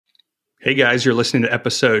Hey guys, you're listening to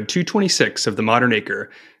episode 226 of The Modern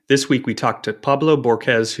Acre. This week we talked to Pablo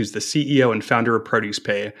Borquez, who's the CEO and founder of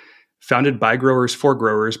ProducePay. Founded by growers for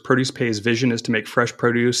growers, ProducePay's vision is to make fresh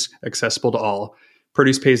produce accessible to all.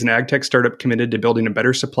 ProducePay is an ag tech startup committed to building a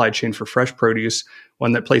better supply chain for fresh produce,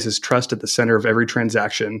 one that places trust at the center of every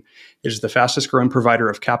transaction. It is the fastest growing provider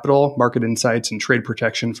of capital, market insights, and trade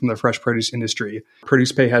protection from the fresh produce industry.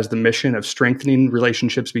 ProducePay has the mission of strengthening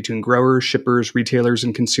relationships between growers, shippers, retailers,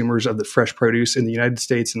 and consumers of the fresh produce in the United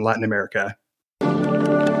States and Latin America.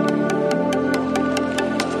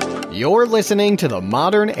 You're listening to the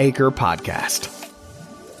Modern Acre Podcast.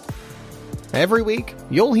 Every week,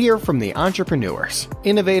 you'll hear from the entrepreneurs,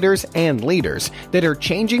 innovators, and leaders that are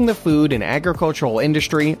changing the food and agricultural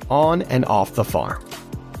industry on and off the farm.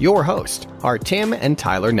 Your hosts are Tim and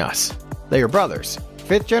Tyler Nuss. They are brothers,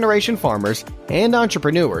 fifth-generation farmers, and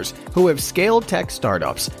entrepreneurs who have scaled tech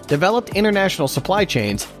startups, developed international supply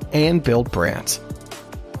chains, and built brands.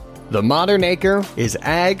 The Modern Acre is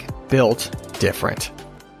ag built different.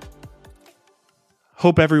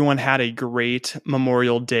 Hope everyone had a great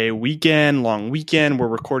Memorial Day weekend, long weekend. We're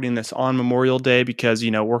recording this on Memorial Day because,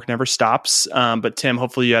 work never stops. But Tim,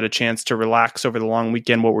 hopefully you had a chance to relax over the long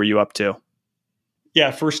weekend. What were you up to? Yeah,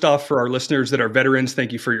 first off, for our listeners that are veterans,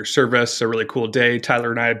 thank you for your service. A really cool day. Tyler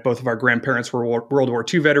and I, both of our grandparents were World War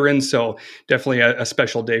II veterans, so definitely a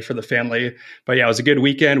special day for the family. But yeah, it was a good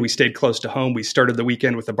weekend. We stayed close to home. We started the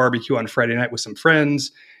weekend with a barbecue on Friday night with some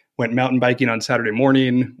friends. Went mountain biking on Saturday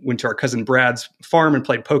morning, went to our cousin Brad's farm and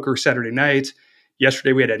played poker Saturday night.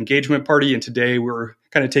 Yesterday we had an engagement party, and today we're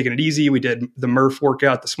kind of taking it easy. We did the Murph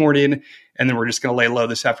workout this morning, and then we're just going to lay low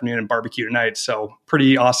this afternoon and barbecue tonight. So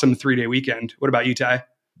pretty awesome 3-day weekend. What about you, Ty?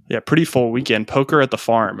 Yeah, pretty full weekend. Poker at the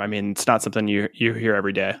farm. I mean, it's not something you hear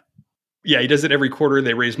every day. Yeah, he does it every quarter.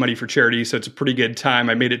 They raise money for charity, so it's a pretty good time.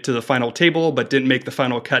 I made it to the final table, but didn't make the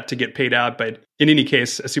final cut to get paid out. But in any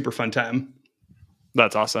case, a super fun time.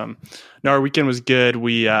 That's awesome. No, our weekend was good.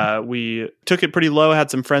 We took it pretty low, had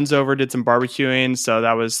some friends over, did some barbecuing. So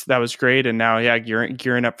that was great. And now,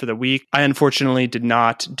 gearing up for the week. I unfortunately did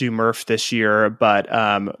not do Murph this year, but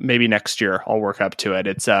maybe next year I'll work up to it.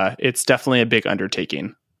 It's definitely a big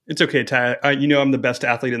undertaking. It's okay, Ty. I'm the best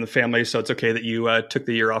athlete in the family, so it's okay that you took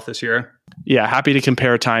the year off this year. Yeah, happy to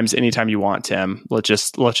compare times anytime you want, Tim. Let's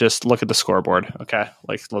just look at the scoreboard, okay?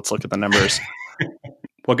 Let's look at the numbers.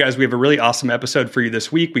 Well, guys, we have a really awesome episode for you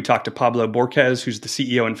this week. We talked to Pablo Borquez, who's the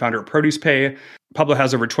CEO and founder of ProducePay. Pablo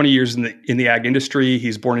has over 20 years in the ag industry.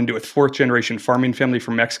 He's born into a fourth-generation farming family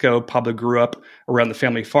from Mexico. Pablo grew up around the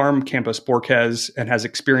family farm, Campos Borquez, and has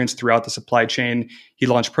experience throughout the supply chain. He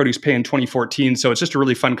launched ProducePay in 2014, so it's just a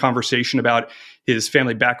really fun conversation about his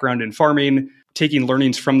family background in farming, taking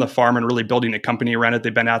learnings from the farm and really building a company around it.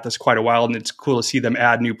 They've been at this quite a while, and it's cool to see them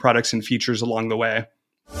add new products and features along the way.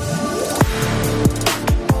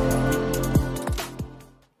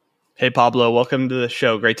 Hey, Pablo, welcome to the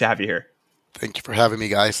show. Great to have you here. Thank you for having me,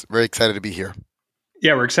 guys. Very excited to be here.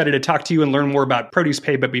 Yeah, we're excited to talk to you and learn more about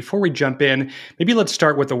ProducePay. But before we jump in, maybe let's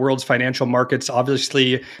start with the world's financial markets,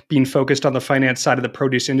 obviously being focused on the finance side of the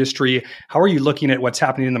produce industry. How are you looking at what's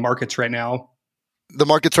happening in the markets right now? The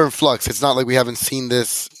markets are in flux. It's not like we haven't seen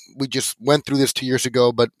this. We just went through this 2 years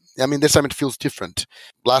ago, but this time it feels different.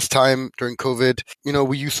 Last time during COVID,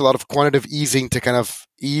 we used a lot of quantitative easing to kind of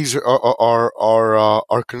ease our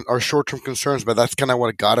short-term concerns, but that's kind of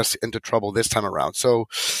what got us into trouble this time around. So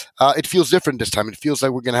it feels different this time. It feels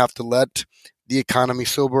like we're going to have to let the economy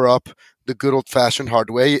sober up the good old-fashioned hard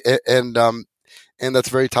way, and that's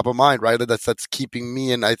very top of mind, right? That's keeping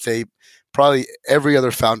me and I'd say probably every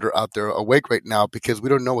other founder out there awake right now because we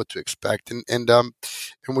don't know what to expect, and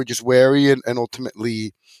we're just wary and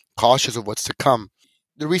ultimately cautious of what's to come.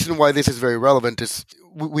 The reason why this is very relevant is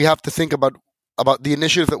we have to think about the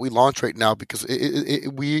initiatives that we launch right now because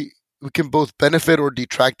we can both benefit or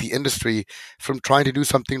detract the industry from trying to do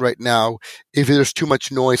something right now if there's too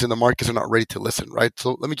much noise and the markets are not ready to listen, right?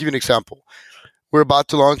 So let me give you an example. We're about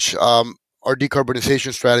to launch our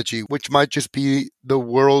decarbonization strategy, which might just be the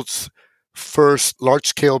world's first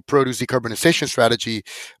large-scale produce decarbonization strategy,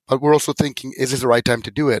 but we're also thinking, is this the right time to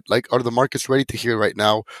do it? Like, are the markets ready to hear right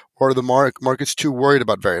now, or are the markets too worried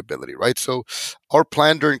about variability, right? So our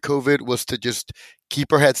plan during COVID was to just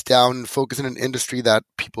keep our heads down and focus in an industry that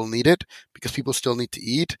people needed because people still need to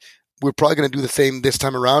eat. We're probably going to do the same this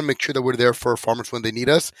time around, make sure that we're there for our farmers when they need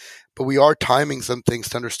us, but we are timing some things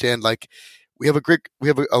to understand, like, we have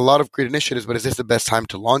a lot of great initiatives, but is this the best time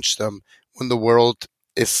to launch them when the world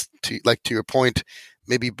is, to your point,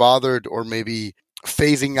 maybe bothered or maybe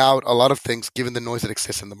phasing out a lot of things given the noise that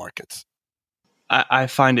exists in the markets? I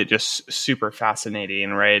find it just super fascinating,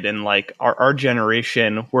 right? And like our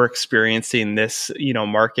generation, we're experiencing this,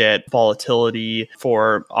 market volatility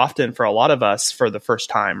often for a lot of us for the first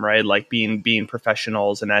time, right? Like being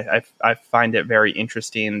professionals. And I find it very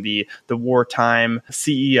interesting, the wartime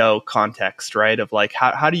CEO context, right? Of like,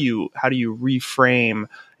 how do you reframe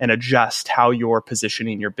and adjust how you're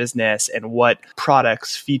positioning your business, and what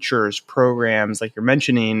products, features, programs, like you're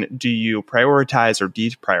mentioning, do you prioritize or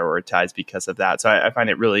deprioritize because of that? So I find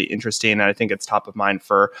it really interesting, and I think it's top of mind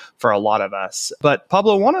for a lot of us. But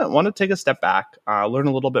Pablo, want to take a step back, learn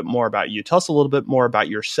a little bit more about you. Tell us a little bit more about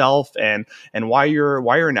yourself and why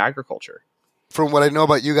you're in agriculture. From what I know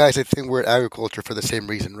about you guys, I think we're in agriculture for the same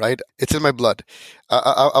reason, right? It's in my blood.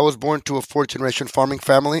 I was born to a fourth-generation farming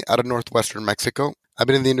family out of northwestern Mexico. I've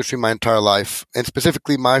been in the industry my entire life, and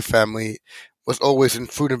specifically my family was always in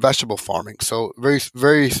fruit and vegetable farming. So very,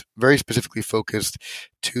 very, very specifically focused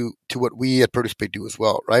to what we at ProducePay do as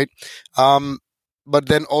well, right? But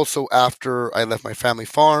then also after I left my family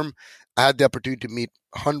farm, I had the opportunity to meet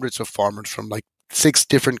hundreds of farmers from like 6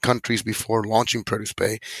 different countries before launching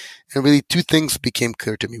ProducePay. And really 2 things became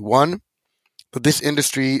clear to me. One, that this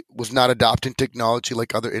industry was not adopting technology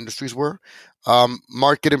like other industries were.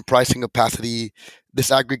 Market and pricing opacity,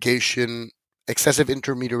 disaggregation, excessive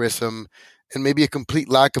intermediarism, and maybe a complete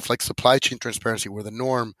lack of like supply chain transparency were the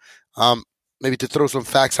norm. Maybe to throw some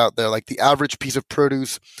facts out there, like the average piece of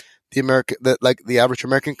produce, the average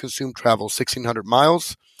American consumed travels 1,600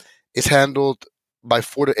 miles, is handled by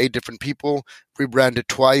 4 to 8 different people, rebranded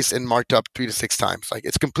twice, and marked up 3 to 6 times. Like,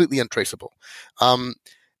 it's completely untraceable. And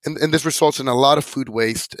this results in a lot of food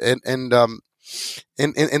waste, and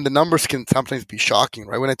the numbers can sometimes be shocking,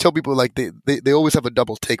 right? When I tell people, like, they always have a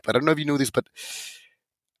double take, but I don't know if you know this, but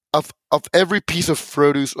of every piece of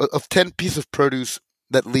produce, of 10 pieces of produce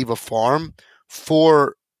that leave a farm,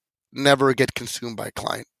 4 never get consumed by a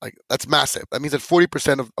client. Like, that's massive. That means that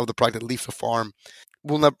 40% of the product that leaves a farm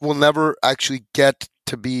will never actually get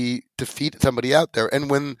to feed somebody out there. And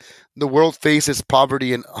when the world faces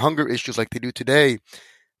poverty and hunger issues like they do today,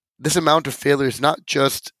 this amount of failure is not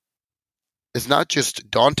just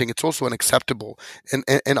daunting; it's also unacceptable.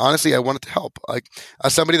 And honestly, I wanted to help. Like,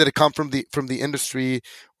 as somebody that had come from the industry,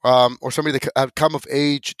 or somebody that had come of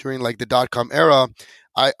age during like the .com era,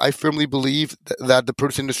 I firmly believe that the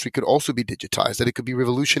produce industry could also be digitized, that it could be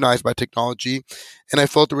revolutionized by technology, and I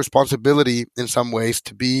felt the responsibility in some ways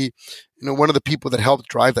to be, one of the people that helped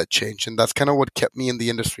drive that change, and that's kind of what kept me in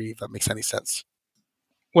the industry, if that makes any sense.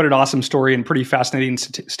 What an awesome story, and pretty fascinating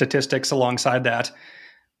statistics alongside that.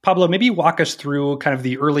 Pablo, maybe walk us through kind of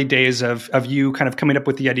the early days of you kind of coming up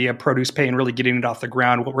with the idea of ProducePay and really getting it off the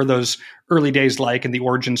ground. What were those early days like, and the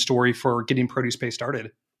origin story for getting ProducePay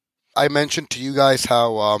started? I mentioned to you guys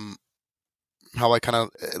how I kind of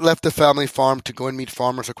left the family farm to go and meet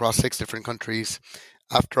farmers across 6 different countries.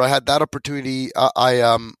 After I had that opportunity,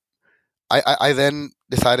 I then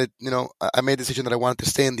decided, I made the decision that I wanted to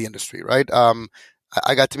stay in the industry, right?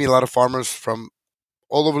 I got to meet a lot of farmers from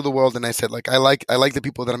all over the world, and I said, like, I like the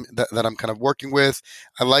people that I'm kind of working with.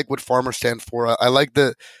 I like what farmers stand for. I like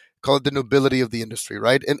call it the nobility of the industry,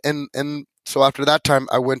 right? And so after that time,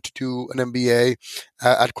 I went to do an MBA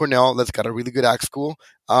at Cornell. That's got a really good ag school.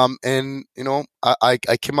 And I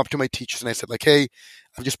came up to my teachers and I said, like, hey,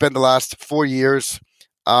 I've just spent the last 4 years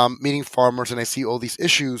meeting farmers, and I see all these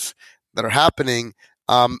issues that are happening.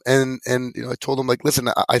 And I told them, like, listen,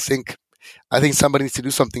 I think somebody needs to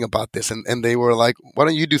do something about this. And they were like, why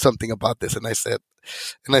don't you do something about this? And I said,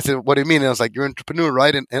 what do you mean? And I was like, you're an entrepreneur,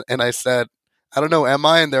 right? And I said, I don't know, am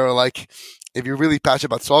I? And they were like, if you're really passionate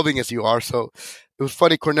about solving as you are. So it was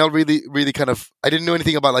funny. Cornell really, really kind of, I didn't know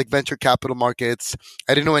anything about like venture capital markets.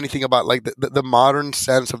 I didn't know anything about like the modern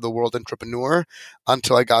sense of the word entrepreneur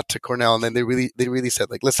until I got to Cornell. And then they really said,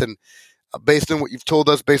 like, listen, based on what you've told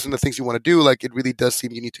us, based on the things you want to do, like, it really does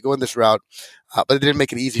seem you need to go in this route. But it didn't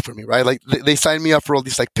make it easy for me, right? Like, they signed me up for all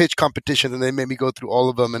these like pitch competitions, and they made me go through all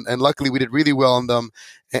of them. And luckily we did really well on them.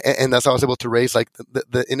 And that's how I was able to raise like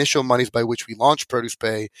the initial monies by which we launched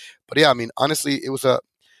ProducePay. But yeah, I mean, honestly, it was the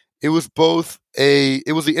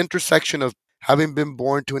intersection of having been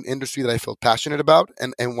born to an industry that I felt passionate about,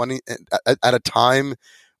 and wanting at a time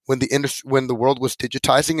when the world was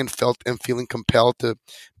digitizing, and feeling compelled to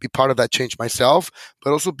be part of that change myself,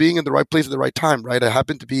 but also being in the right place at the right time, right? I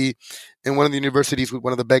happened to be in one of the universities with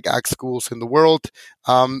one of the big ag schools in the world,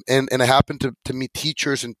 and I happened to meet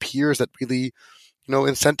teachers and peers that really,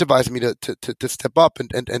 incentivized me to step up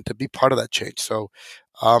and to be part of that change. So,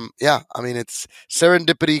 yeah, I mean, it's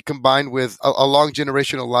serendipity combined with a long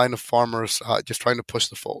generational line of farmers just trying to push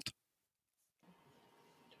the fold.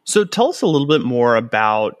 So tell us a little bit more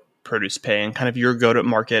about ProducePay and kind of your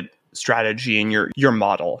go-to-market strategy and your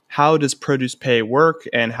model. How does ProducePay work,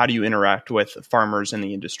 and how do you interact with farmers in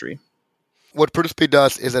the industry? What ProducePay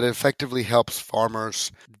does is that it effectively helps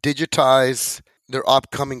farmers digitize their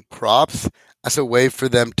upcoming crops as a way for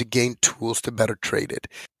them to gain tools to better trade it.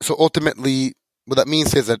 So ultimately, what that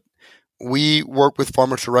means is that we work with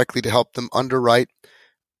farmers directly to help them underwrite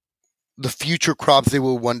the future crops they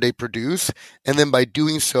will one day produce. And then by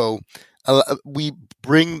doing so, we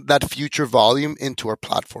bring that future volume into our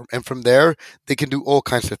platform. And from there, they can do all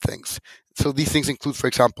kinds of things. So these things include, for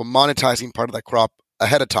example, monetizing part of that crop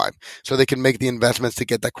ahead of time. So they can make the investments to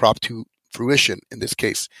get that crop to fruition, in this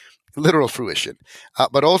case, literal fruition.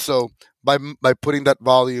 But also, by putting that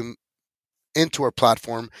volume into our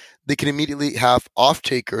platform, they can immediately have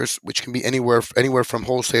off-takers, which can be anywhere from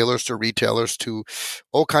wholesalers to retailers to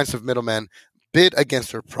all kinds of middlemen, bid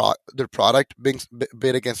against their product,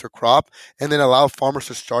 bid against their crop, and then allow farmers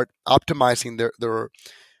to start optimizing their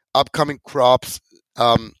upcoming crops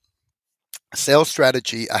sales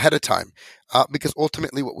strategy ahead of time. Because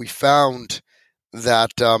ultimately, what we found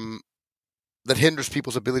that that hinders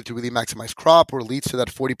people's ability to really maximize crop or leads to that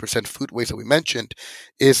 40% food waste that we mentioned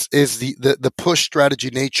is the push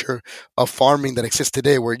strategy nature of farming that exists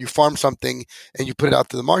today, where you farm something and you put it out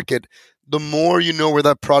to the market. The more you know where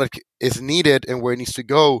that product is needed and where it needs to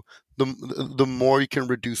go, the more you can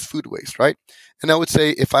reduce food waste, right? And I would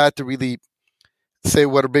say, if I had to really say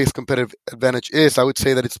what our biggest competitive advantage is, I would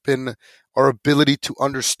say that it's been our ability to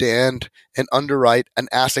understand and underwrite an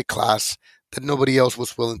asset class that nobody else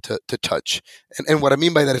was willing to touch. And what I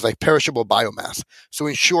mean by that is like perishable biomass. So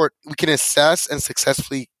in short, we can assess and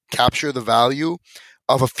successfully capture the value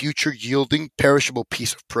of a future yielding perishable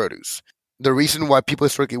piece of produce. The reason why people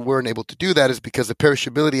historically weren't able to do that is because the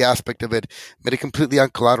perishability aspect of it made it completely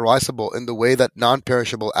uncollateralizable in the way that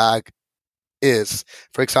non-perishable ag is.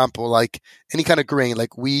 For example, like any kind of grain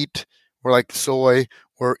like wheat or like soy,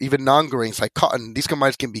 or even non-grains like cotton, these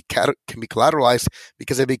commodities can be collateralized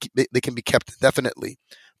because they can be kept indefinitely.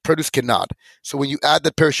 Produce cannot. So when you add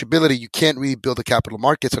that perishability, you can't really build the capital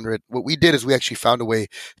markets under it. What we did is we actually found a way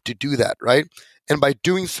to do that, right? And by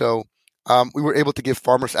doing so, we were able to give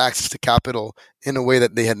farmers access to capital in a way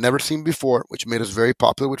that they had never seen before, which made us very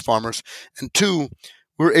popular with farmers. And two,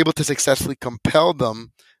 we were able to successfully compel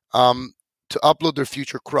them to upload their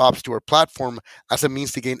future crops to our platform as a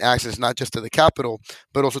means to gain access not just to the capital,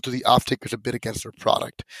 but also to the off-takers that bid against their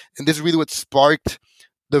product. And this is really what sparked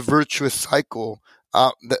the virtuous cycle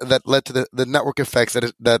that led to the network effects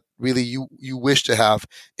that really you wish to have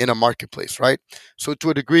in a marketplace, right? So to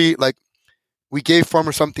a degree, like, we gave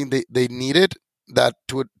farmers something they needed that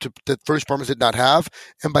first farmers did not have.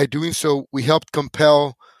 And by doing so, we helped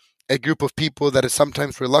compel a group of people that is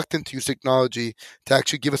sometimes reluctant to use technology to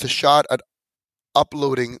actually give us a shot at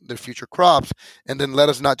uploading their future crops, and then let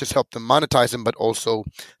us not just help them monetize them, but also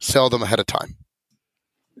sell them ahead of time.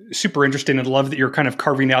 Super interesting, and love that you're kind of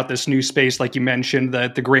carving out this new space, like you mentioned,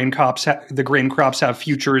 that the grain crops have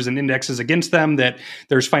futures and indexes against them, that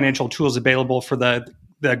there's financial tools available for the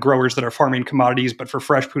growers that are farming commodities, but for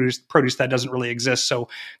fresh produce that doesn't really exist. So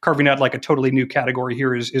carving out like a totally new category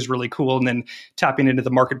here is really cool. And then tapping into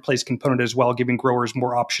the marketplace component as well, giving growers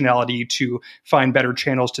more optionality to find better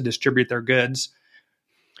channels to distribute their goods.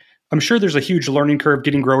 I'm sure there's a huge learning curve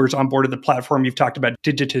getting growers on board of the platform. You've talked about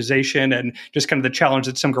digitization and just kind of the challenge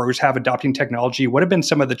that some growers have adopting technology. What have been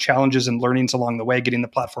some of the challenges and learnings along the way getting the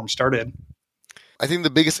platform started? I think the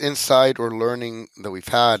biggest insight or learning that we've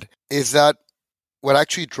had is that what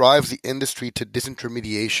actually drives the industry to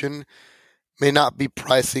disintermediation may not be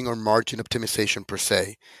pricing or margin optimization per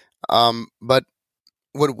se, but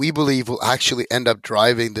what we believe will actually end up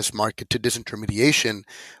driving this market to disintermediation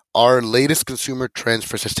are latest consumer trends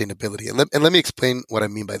for sustainability. And let me explain what I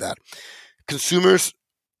mean by that. Consumers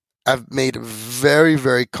have made a very,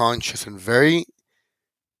 very conscious and very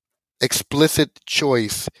explicit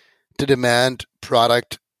choice to demand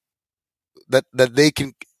product that they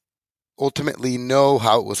can ultimately know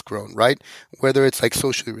how it was grown, right? Whether it's like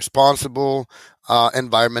socially responsible,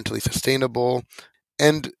 environmentally sustainable,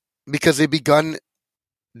 and because they've begun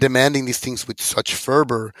demanding these things with such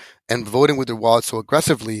fervor and voting with their wallets so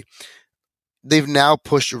aggressively, they've now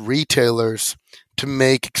pushed retailers to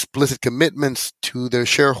make explicit commitments to their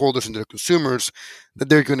shareholders and their consumers that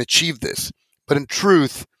they're going to achieve this. But in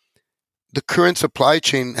truth, the current supply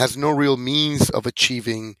chain has no real means of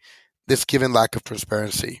achieving this given lack of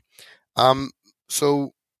transparency.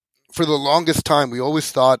 So for the longest time, we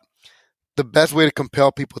always thought the best way to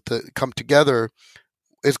compel people to come together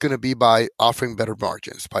is going to be by offering better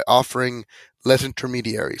margins, by offering less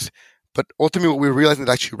intermediaries. But ultimately, what we're realizing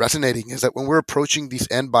that's actually resonating is that when we're approaching these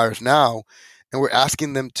end buyers now and we're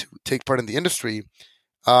asking them to take part in the industry,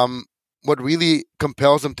 what really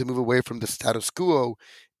compels them to move away from the status quo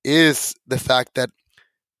is the fact that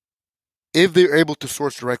if they're able to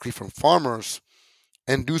source directly from farmers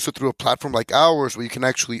and do so through a platform like ours, where you can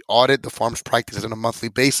actually audit the farm's practices on a monthly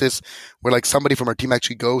basis, where like somebody from our team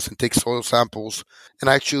actually goes and takes soil samples and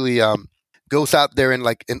actually goes out there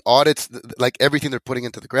and audits like everything they're putting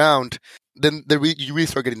into the ground, then you really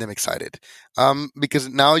start getting them excited, because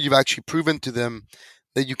now you've actually proven to them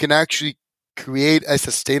that you can actually create a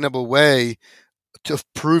sustainable way of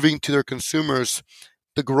proving to their consumers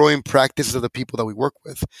the growing practices of the people that we work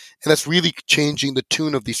with. And that's really changing the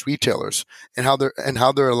tune of these retailers and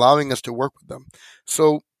how they're allowing us to work with them.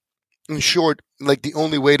 So in short, like the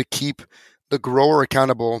only way to keep the grower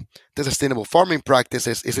accountable to sustainable farming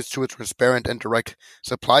practices is through a transparent and direct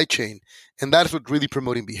supply chain. And that is what really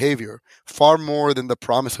promoting behavior, far more than the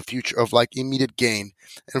promise of future of like immediate gain,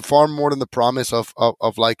 and far more than the promise of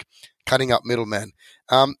like cutting out middlemen.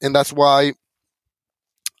 And that's why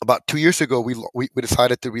about 2 years ago, we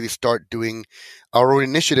decided to really start doing our own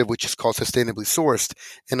initiative, which is called Sustainably Sourced.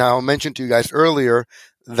 And I mentioned to you guys earlier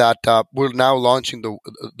that we're now launching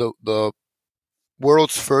the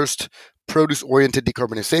world's first produce-oriented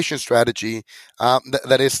decarbonization strategy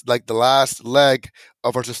that is like the last leg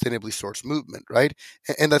of our sustainably sourced movement, right?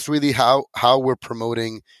 And that's really how we're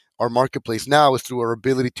promoting our marketplace now, is through our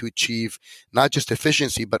ability to achieve not just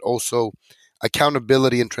efficiency, but also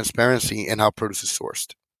accountability and transparency in how produce is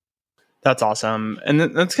sourced. That's awesome, and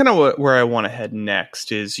that's kind of where I want to head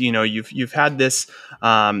next. Is you've had this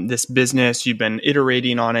this business, you've been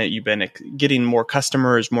iterating on it, you've been getting more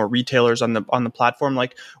customers, more retailers on the platform.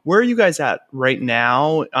 Like, where are you guys at right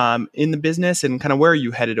now in the business, and kind of where are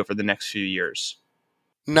you headed over the next few years?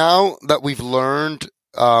 Now that we've learned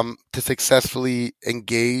to successfully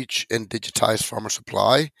engage and digitize farmer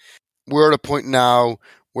supply, we're at a point now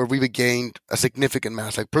where we've gained a significant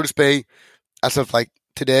mass. Like ProducePay, as of like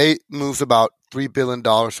today, moves about $3 billion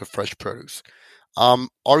of fresh produce.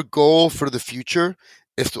 Our goal for the future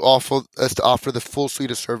is to offer the full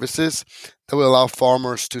suite of services that will allow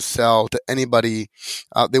farmers to sell to anybody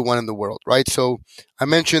they want in the world, right? So I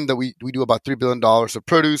mentioned that we do about $3 billion of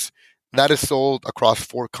produce that is sold across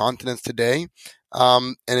 4 continents today,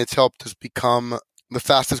 and it's helped us become the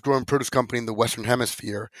fastest growing produce company in the Western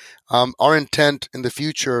Hemisphere. Our intent in the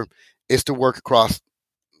future is to work across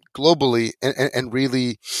globally and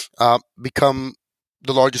really become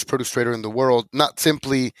the largest produce trader in the world, not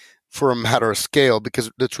simply for a matter of scale,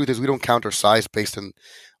 because the truth is we don't count our size based on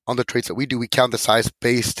the trades that we do. We count the size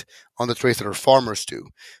based on the trades that our farmers do.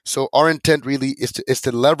 So our intent really is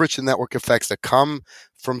to leverage the network effects that come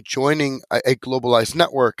from joining a globalized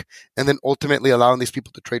network, and then ultimately allowing these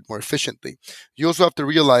people to trade more efficiently. You also have to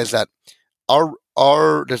realize that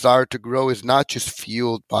our desire to grow is not just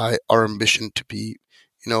fueled by our ambition to be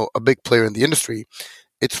a big player in the industry.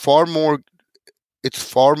 It's far more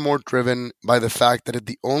driven by the fact that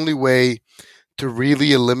the only way to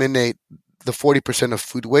really eliminate the 40% of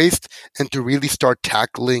food waste and to really start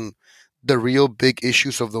tackling the real big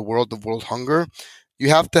issues of world hunger, you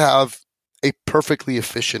have to have a perfectly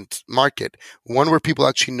efficient market. One where people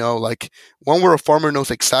actually know, one where a farmer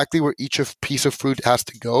knows exactly where each piece of fruit has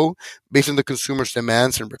to go based on the consumer's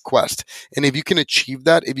demands and requests. And if you can achieve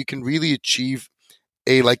that, if you can really achieve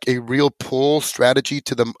a real pull strategy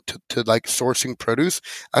to sourcing produce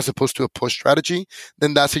as opposed to a push strategy,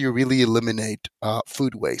 then that's how you really eliminate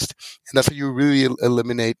food waste, and that's how you really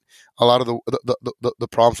eliminate a lot of the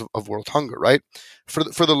problems of world hunger. Right?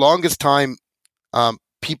 For the longest time,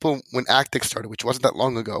 people, when AgTech started, which wasn't that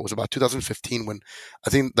long ago, it was about 2015 when I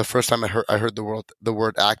think the first time I heard the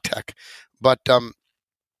word AgTech. But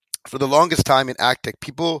for the longest time in AgTech,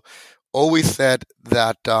 people always said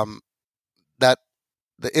that that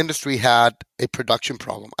the industry had a production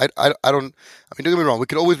problem. Don't get me wrong, we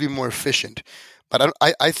could always be more efficient, but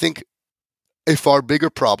I think a far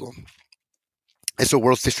bigger problem is a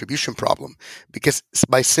world's distribution problem, because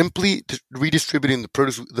by simply redistributing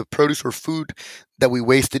the produce or food that we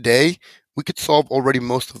waste today, we could solve already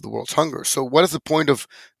most of the world's hunger. So what is the point of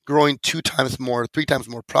growing 2 times more, 3 times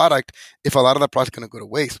more product if a lot of that product is going to go to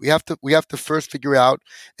waste? We have to first figure out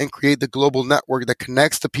and create the global network that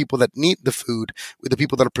connects the people that need the food with the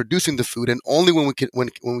people that are producing the food. And only when we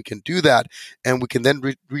can do that, and we can then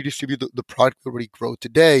redistribute the product we already grow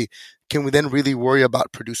today, can we then really worry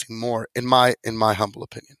about producing more, in my humble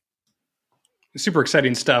opinion. Super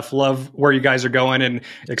exciting stuff. Love where you guys are going, and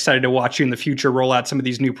excited to watch you in the future roll out some of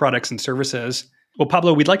these new products and services. Well,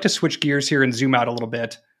 Pablo, we'd like to switch gears here and zoom out a little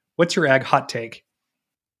bit. What's your ag hot take?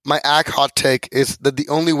 My ag hot take is that the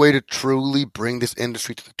only way to truly bring this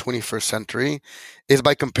industry to the 21st century is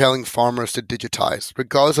by compelling farmers to digitize,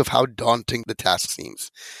 regardless of how daunting the task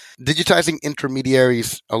seems. Digitizing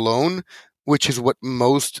intermediaries alone, which is what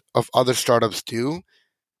most of other startups do,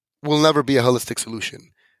 will never be a holistic solution,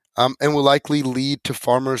 and will likely lead to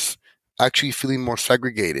farmers actually feeling more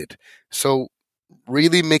segregated. So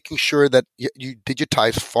really making sure that you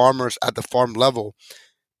digitize farmers at the farm level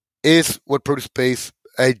is what ProducePay's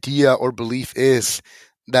idea or belief is.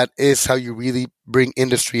 That is how you really bring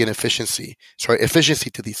industry and efficiency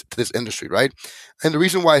to this industry, right? And the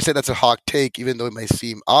reason why I said that's a hot take, even though it may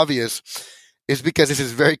seem obvious, is because this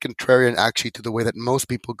is very contrarian actually to the way that most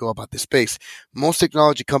people go about this space. Most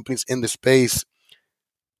technology companies in this space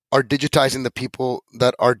are digitizing the people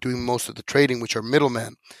that are doing most of the trading, which are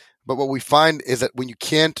middlemen. But what we find is that when you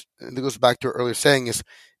can't, and it goes back to our earlier saying, is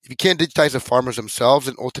if you can't digitize the farmers themselves,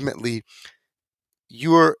 then ultimately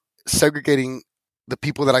you're segregating the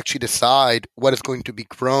people that actually decide what is going to be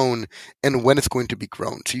grown and when it's going to be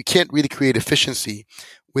grown. So you can't really create efficiency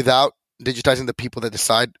without digitizing the people that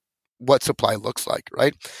decide what supply looks like,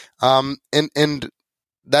 right? And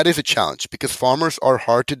that is a challenge because farmers are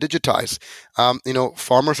hard to digitize.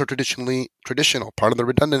 Farmers are traditional, part of the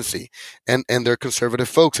redundancy, and they're conservative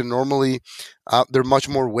folks, and normally they're much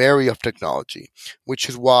more wary of technology, which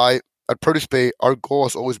is why at ProducePay, our goal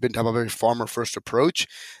has always been to have a very farmer-first approach.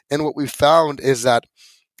 And what we found is that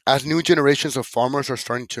as new generations of farmers are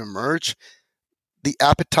starting to emerge, the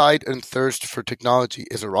appetite and thirst for technology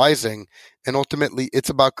is arising. And ultimately, it's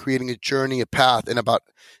about creating a journey, a path, and about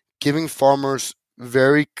giving farmers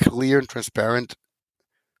very clear and transparent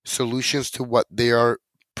solutions to what they are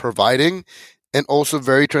providing, and also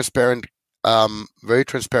very transparent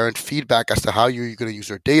feedback as to how you're going to use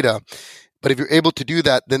their data. But if you're able to do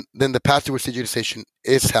that, then the path towards digitization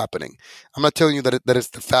is happening. I'm not telling you that that is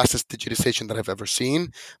the fastest digitization that I've ever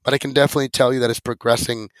seen, but I can definitely tell you that it's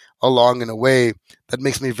progressing along in a way that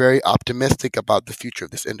makes me very optimistic about the future of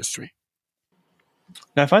this industry.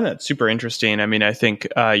 Now, I find that super interesting. I mean, I think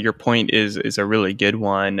your point is a really good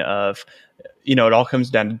one of, it all comes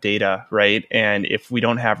down to data, right? And if we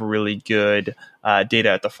don't have really good data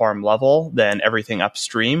at the farm level, then everything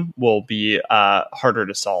upstream will be harder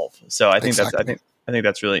to solve. So I think Exactly. I think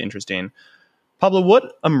that's really interesting. Pablo,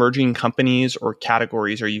 what emerging companies or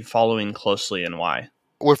categories are you following closely, and why?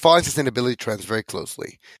 We're following sustainability trends very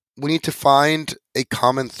closely. We need to find a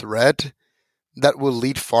common thread that will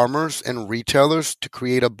lead farmers and retailers to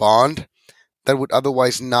create a bond that would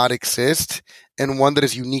otherwise not exist, and one that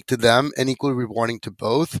is unique to them and equally rewarding to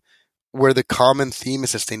both, where the common theme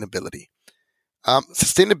is sustainability.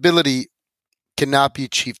 Sustainability cannot be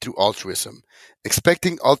achieved through altruism.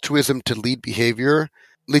 Expecting altruism to lead behavior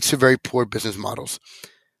leads to very poor business models.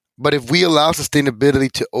 But if we allow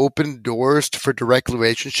sustainability to open doors for direct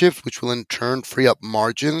relationships, which will in turn free up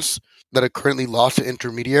margins that are currently lost to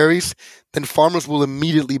intermediaries, then farmers will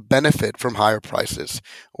immediately benefit from higher prices,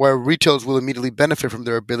 where retailers will immediately benefit from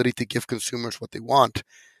their ability to give consumers what they want.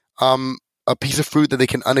 A piece of fruit that they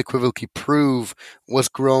can unequivocally prove was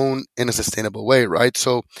grown in a sustainable way, right?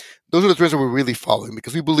 So those are the trends that we're really following,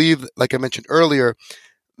 because we believe, like I mentioned earlier,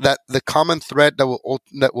 that the common thread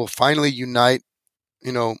that will finally unite,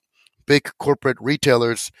 big corporate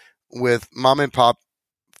retailers with mom and pop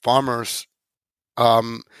farmers,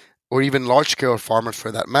 or even large scale farmers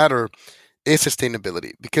for that matter, is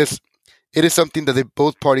sustainability, because it is something that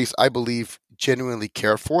both parties, I believe, genuinely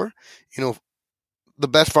care for. The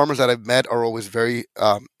best farmers that I've met are always very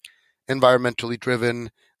environmentally driven.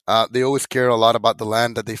 They always care a lot about the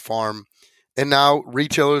land that they farm. And now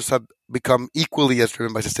retailers have become equally as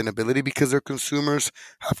driven by sustainability because their consumers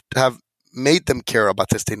have made them care about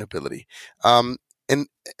sustainability. And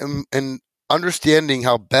understanding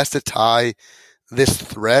how best to tie this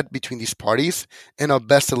thread between these parties and how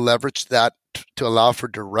best to leverage that to allow for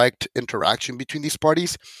direct interaction between these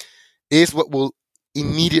parties is what will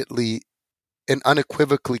immediately and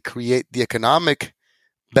unequivocally create the economic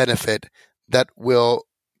benefit that will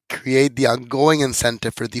create the ongoing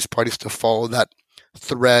incentive for these parties to follow that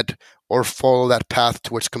thread or follow that path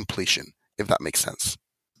towards completion, if that makes sense.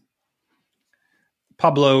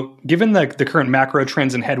 Pablo, given the current macro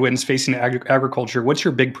trends and headwinds facing agriculture, what's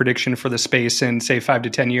your big prediction for the space in, say, 5 to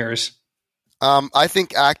 10 years? I think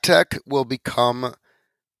agtech will become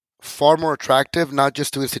far more attractive, not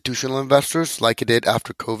just to institutional investors like it did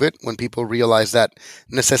after COVID, when people realized that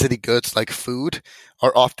necessity goods like food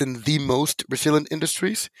are often the most resilient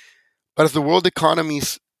industries, but as the world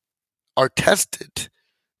economies are tested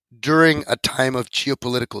during a time of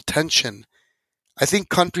geopolitical tension, I think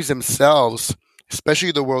countries themselves,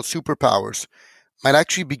 especially the world superpowers, might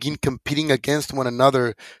actually begin competing against one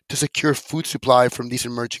another to secure food supply from these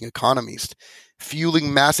emerging economies,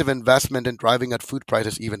 fueling massive investment and driving up food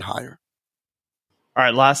prices even higher. All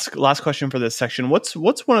right, last question for this section. What's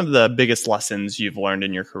one of the biggest lessons you've learned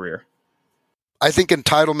in your career? I think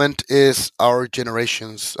entitlement is our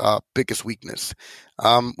generation's biggest weakness.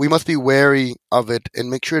 We must be wary of it and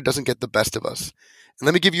make sure it doesn't get the best of us. And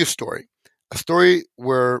let me give you a story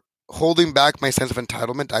where holding back my sense of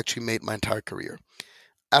entitlement actually made my entire career.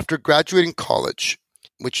 After graduating college,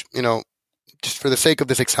 which, just for the sake of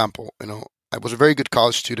this example, I was a very good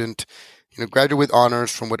college student, graduated with honors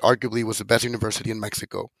from what arguably was the best university in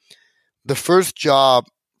Mexico. The first job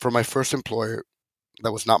for my first employer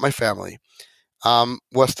that was not my family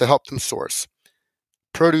was to help them source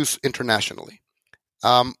produce internationally.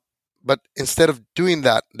 But instead of doing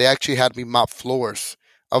that, they actually had me mop floors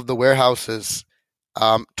of the warehouses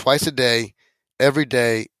twice a day, every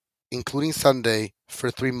day, including Sunday, for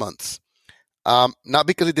 3 months. Not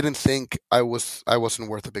because they didn't think I wasn't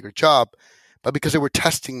worth a bigger job, but because they were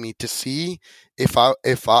testing me to see if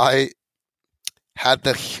I had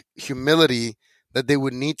the humility that they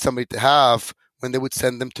would need somebody to have when they would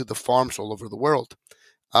send them to the farms all over the world.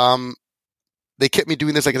 They kept me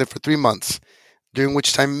doing this, like I said, for 3 months, during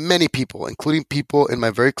which time many people, including people in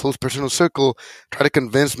my very close personal circle, tried to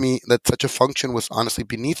convince me that such a function was honestly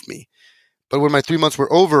beneath me. But when my 3 months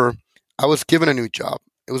were over, I was given a new job.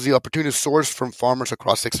 It was the opportunity to source from farmers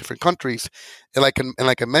across 6 different countries. And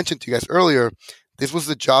like I mentioned to you guys earlier, this was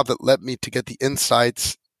the job that led me to get the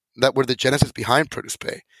insights that were the genesis behind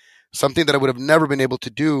ProducePay. Something that I would have never been able to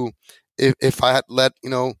do if I had let,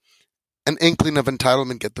 an inkling of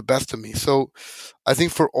entitlement get the best of me. So I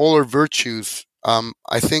think for all our virtues,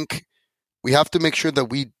 I think we have to make sure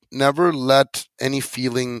that we never let any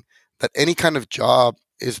feeling that any kind of job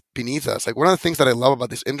is beneath us. Like, one of the things that I love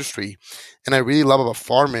about this industry and I really love about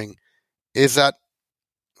farming is that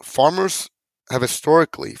farmers have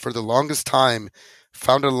historically, for the longest time,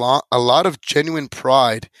 found a lot of genuine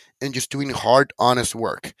pride in just doing hard, honest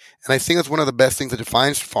work. And I think that's one of the best things that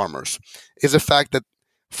defines farmers, is the fact that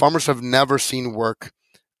farmers have never seen work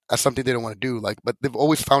as something they don't want to do. But they've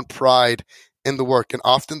always found pride in the work. And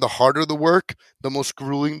often the harder the work, the most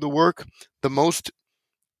grueling the work, the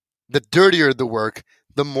dirtier the work,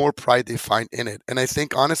 the more pride they find in it. And I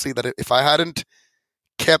think honestly that if I hadn't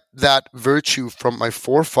kept that virtue from my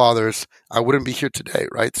forefathers, I wouldn't be here today,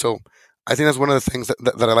 right? So I think that's one of the things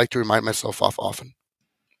that I like to remind myself of often.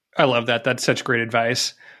 I love that. That's such great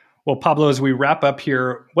advice. Well, Pablo, as we wrap up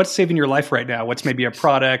here, what's saving your life right now? What's maybe a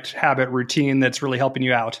product, habit, routine that's really helping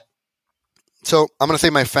you out? So I'm going to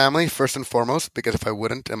say my family first and foremost, because if I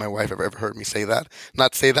wouldn't, and my wife ever heard me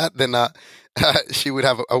not say that, then she would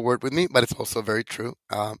have a word with me, but it's also very true.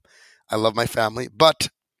 I love my family, but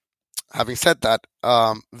having said that,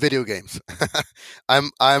 video games.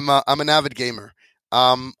 I'm an avid gamer.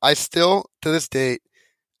 I still, to this date,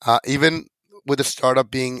 even with the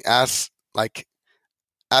startup being as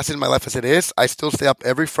in my life as it is, I still stay up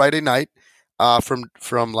every Friday night,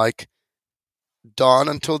 from like dawn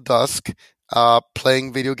until dusk,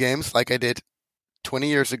 playing video games like I did 20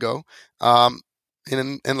 years ago. And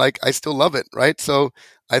I still love it, right? So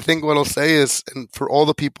I think what I'll say is, and for all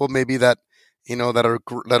the people maybe that,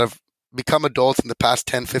 that have become adults in the past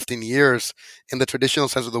 10, 15 years in the traditional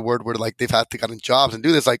sense of the word, where they've had to get in jobs and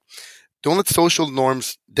do this, don't let social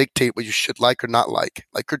norms dictate what you should like or not like.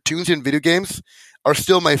 Like, cartoons and video games are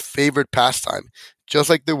still my favorite pastime, just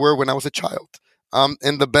like they were when I was a child.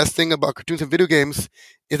 And the best thing about cartoons and video games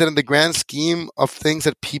is that in the grand scheme of things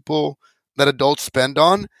that adults spend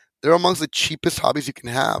on, they're amongst the cheapest hobbies you can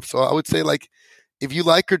have. So I would say, if you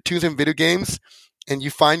like cartoons and video games and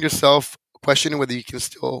you find yourself questioning whether you should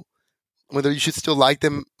still like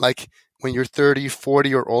them, when you're 30,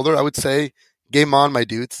 40 or older, I would say game on, my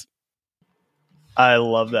dudes. I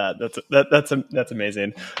love that. That's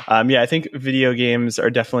amazing. I think video games are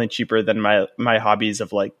definitely cheaper than my hobbies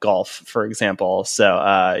of golf, for example.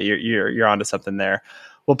 So you're onto something there.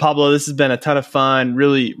 Well, Pablo, this has been a ton of fun.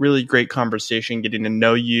 Really, really great conversation, getting to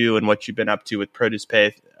know you and what you've been up to with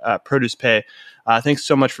ProducePay. Thanks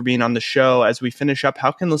so much for being on the show. As we finish up,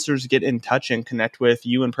 how can listeners get in touch and connect with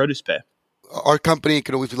you and ProducePay? Our company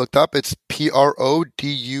can always be looked up. It's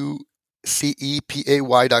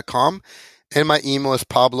ProducePay.com. And my email is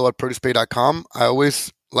pablo@producepay.com. I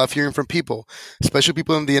always love hearing from people, especially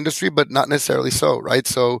people in the industry, but not necessarily so, right?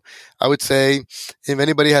 So I would say, if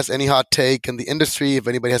anybody has any hot take in the industry, if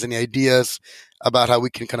anybody has any ideas about how we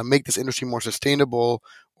can kind of make this industry more sustainable,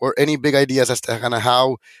 or any big ideas as to kind of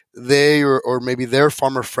how they or maybe their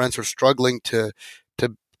farmer friends are struggling to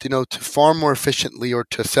farm more efficiently or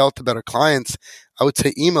to sell to better clients, I would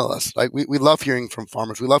say email us. Like we love hearing from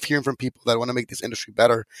farmers. We love hearing from people that want to make this industry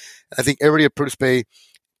better. And I think everybody at ProducePay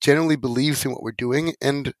genuinely believes in what we're doing.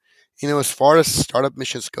 And, as far as startup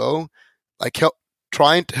missions go, like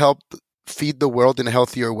trying to help feed the world in a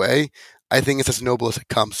healthier way, I think it's as noble as it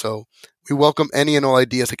comes. So we welcome any and all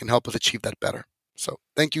ideas that can help us achieve that better. So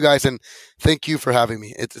thank you guys, and thank you for having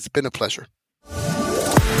me. It's been a pleasure.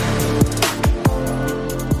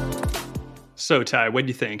 So Ty, what do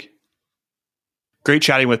you think? Great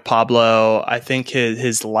chatting with Pablo. I think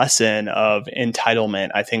his lesson of entitlement,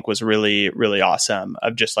 I think, was really, really awesome,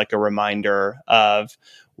 of just like a reminder of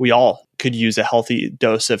we all could use a healthy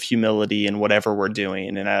dose of humility in whatever we're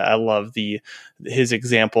doing. And I love his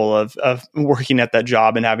example of working at that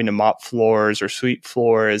job and having to mop floors or sweep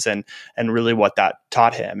floors and really what that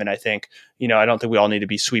taught him. And I think, I don't think we all need to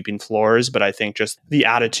be sweeping floors, but I think just the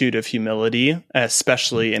attitude of humility,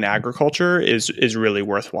 especially in agriculture, is really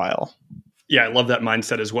worthwhile. Yeah, I love that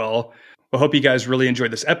mindset as well. I hope you guys really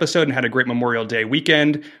enjoyed this episode and had a great Memorial Day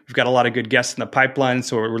weekend. We've got a lot of good guests in the pipeline,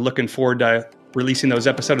 so we're looking forward to releasing those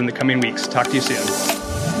episodes in the coming weeks. Talk to you soon.